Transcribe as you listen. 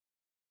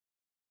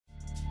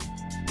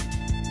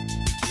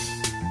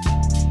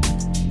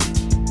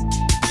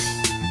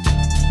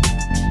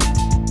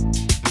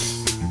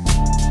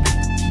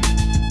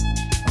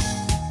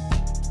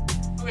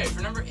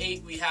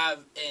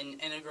an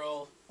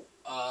integral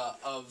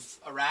of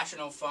a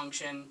rational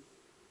function.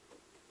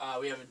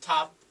 We have a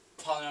top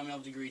polynomial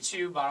of degree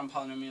 2, bottom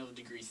polynomial of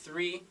degree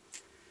 3.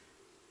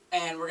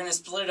 And we're going to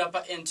split it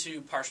up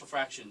into partial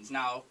fractions.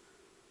 Now,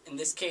 in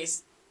this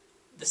case,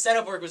 the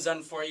setup work was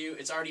done for you.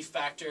 It's already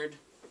factored.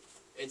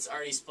 It's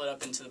already split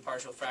up into the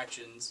partial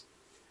fractions.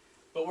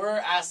 But we're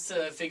asked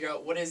to figure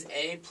out what is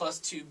a plus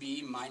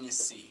 2b minus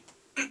c.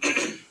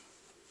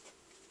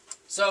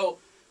 So,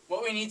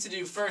 what we need to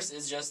do first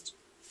is just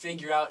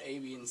figure out a,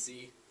 b, and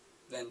c,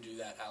 then do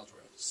that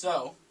algebra.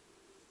 So,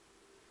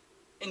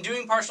 in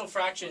doing partial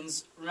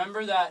fractions,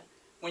 remember that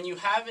when you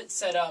have it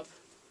set up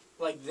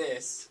like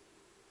this,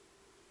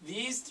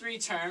 these three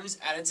terms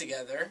added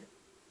together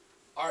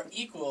are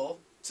equal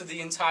to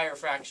the entire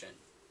fraction.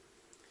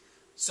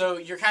 So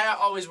you're kind of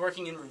always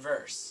working in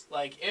reverse.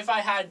 Like if I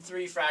had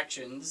three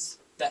fractions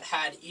that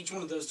had each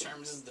one of those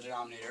terms as the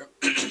denominator,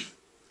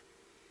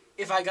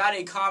 if I got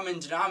a common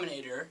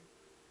denominator,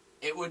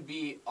 it would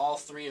be all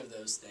three of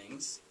those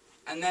things.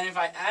 And then if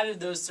I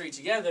added those three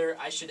together,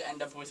 I should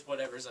end up with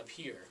whatever's up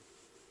here.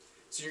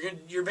 So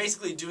you're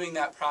basically doing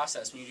that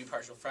process when you do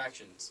partial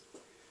fractions.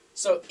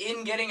 So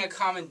in getting a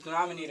common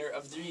denominator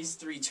of these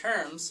three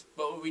terms,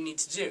 what would we need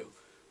to do?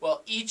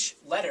 Well, each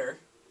letter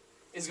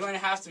is going to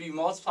have to be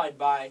multiplied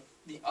by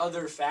the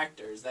other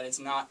factors that it's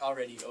not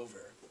already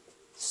over.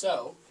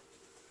 So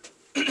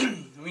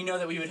we know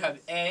that we would have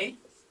a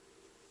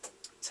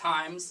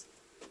times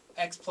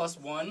x plus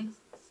 1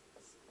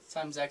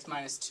 times x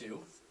minus 2.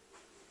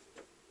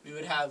 We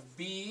would have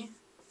b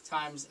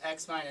times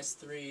x minus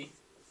 3,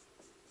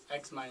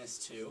 x minus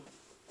 2.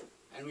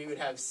 And we would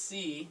have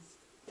c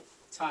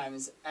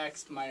times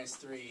x minus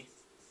 3,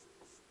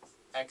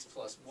 x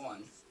plus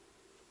 1.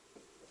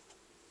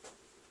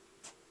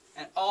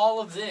 And all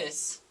of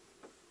this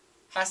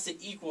has to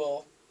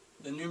equal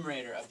the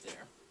numerator up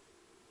there.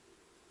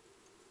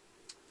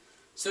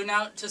 So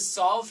now to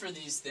solve for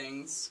these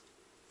things,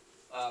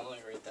 let me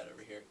write that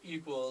over here,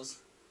 equals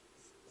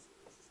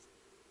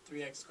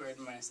 3x squared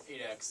minus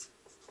 8x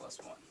plus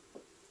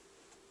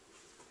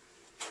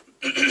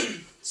 1.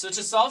 So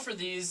to solve for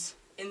these,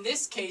 in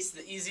this case,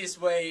 the easiest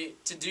way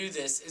to do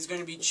this is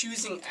going to be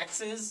choosing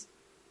x's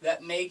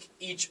that make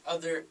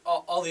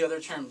all the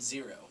other terms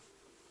 0.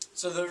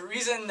 So the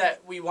reason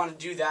that we want to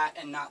do that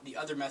and not the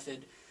other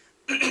method,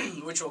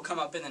 which will come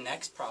up in the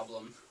next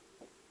problem,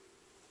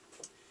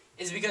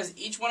 is because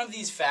each one of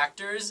these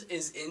factors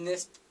is in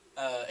this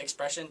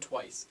expression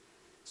twice.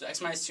 So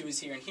x minus 2 is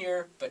here and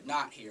here, but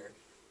not here.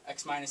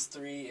 X minus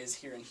 3 is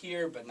here and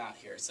here, but not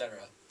here,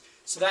 etc.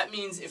 So that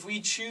means if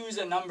we choose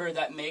a number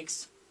that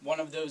makes one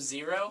of those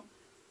 0,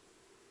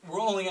 we're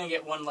only going to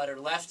get one letter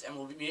left, and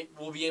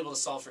we'll be able to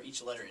solve for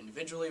each letter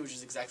individually, which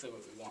is exactly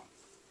what we want.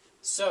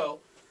 So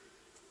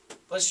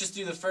let's just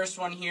do the first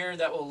one here.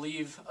 That will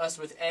leave us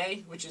with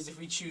a, which is if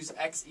we choose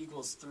x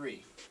equals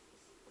 3.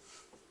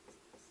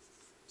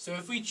 So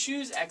if we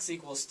choose x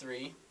equals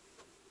 3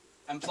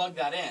 and plug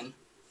that in,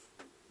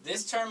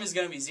 this term is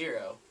going to be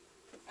 0,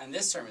 and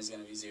this term is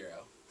going to be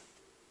 0.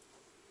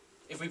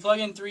 If we plug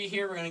in 3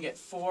 here, we're going to get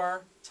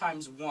 4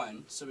 times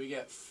 1. So we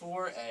get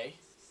 4a,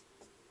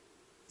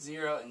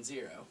 0, and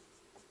 0.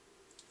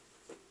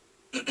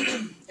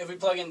 If we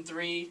plug in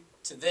 3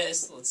 to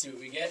this, let's see what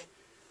we get.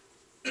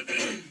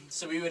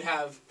 So we would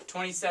have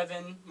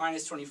 27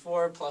 minus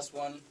 24 plus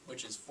 1,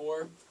 which is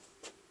 4.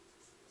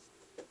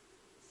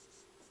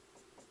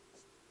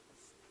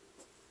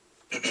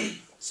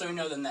 So we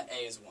know then that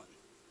a is 1.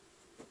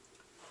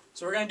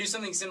 So we're going to do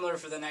something similar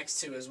for the next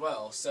two as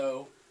well.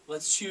 So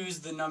let's choose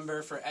the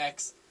number for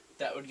x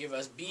that would give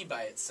us b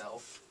by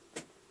itself.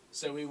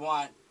 So we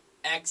want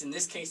x in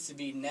this case to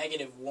be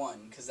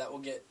 -1, because that will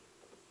get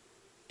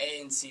a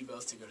and c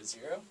both to go to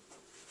 0.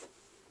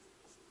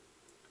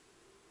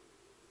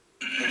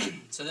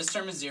 So this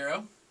term is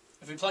 0.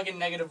 If we plug in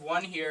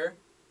 -1 here,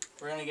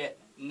 we're going to get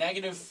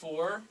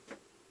 -4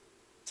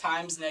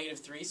 times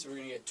 -3, so we're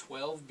going to get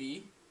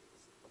 12b.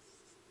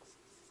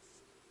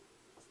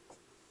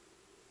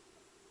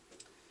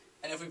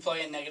 And if we plug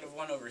in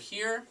 -1 over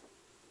here,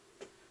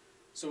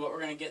 so what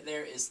we're going to get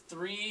there is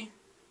 3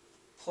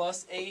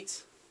 plus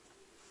 8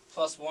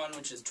 plus 1,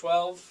 which is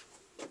 12.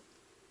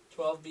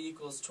 12b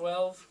equals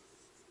 12.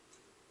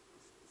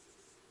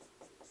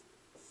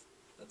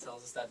 That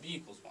tells us that b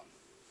equals 1.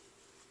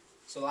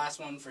 So last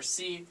one for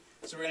c.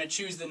 So we're going to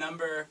choose the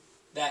number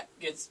that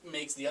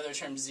makes the other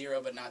term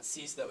 0 but not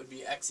c, so that would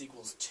be x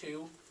equals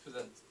 2,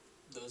 because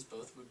those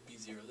both would be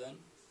 0 then.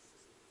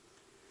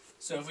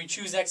 So if we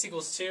choose x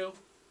equals 2,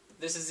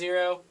 this is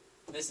 0,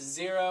 this is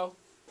 0.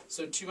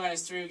 So 2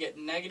 minus 3, we get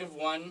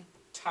 -1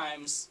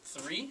 times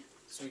 3.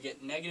 So we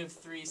get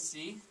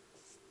 -3c.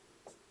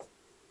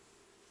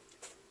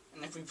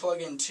 And if we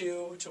plug in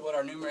 2 to what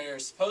our numerator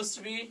is supposed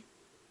to be,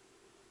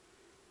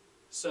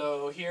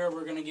 so here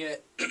we're going to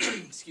get,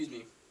 excuse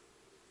me,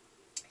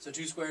 so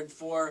 2 squared,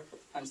 4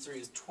 times 3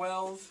 is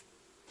 12.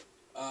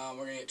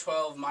 We're going to get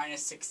 12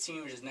 minus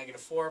 16, which is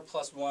 -4,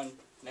 plus 1,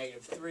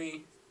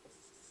 -3.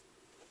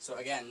 So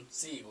again,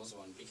 c equals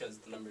 1 because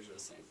the numbers are the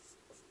same.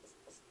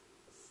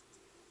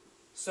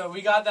 So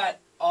we got that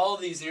all of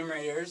these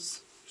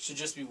numerators should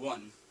just be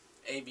 1.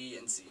 A, B,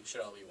 and C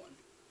should all be 1.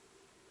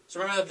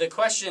 So remember the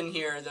question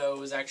here, though,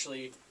 was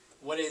actually,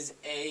 what is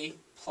A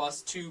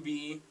plus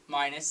 2B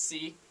minus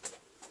C?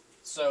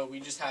 So we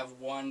just have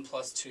 1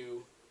 plus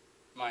 2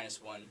 minus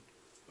 1,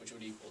 which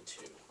would equal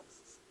 2.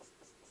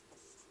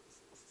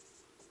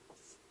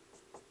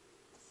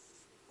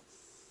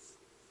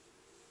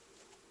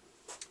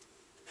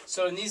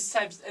 So in this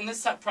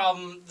type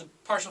problem, the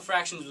partial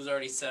fractions was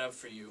already set up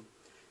for you.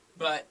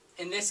 But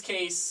in this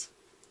case,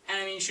 and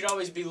I mean, you should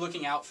always be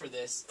looking out for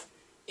this,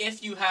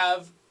 if you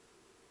have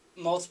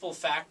multiple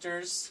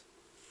factors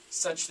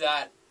such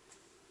that,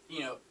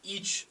 you know,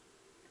 each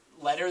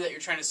letter that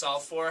you're trying to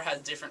solve for has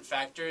different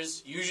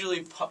factors, usually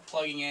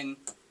plugging in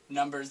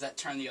numbers that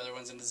turn the other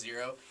ones into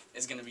 0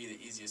 is going to be the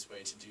easiest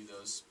way to do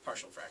those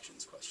partial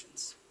fractions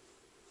questions.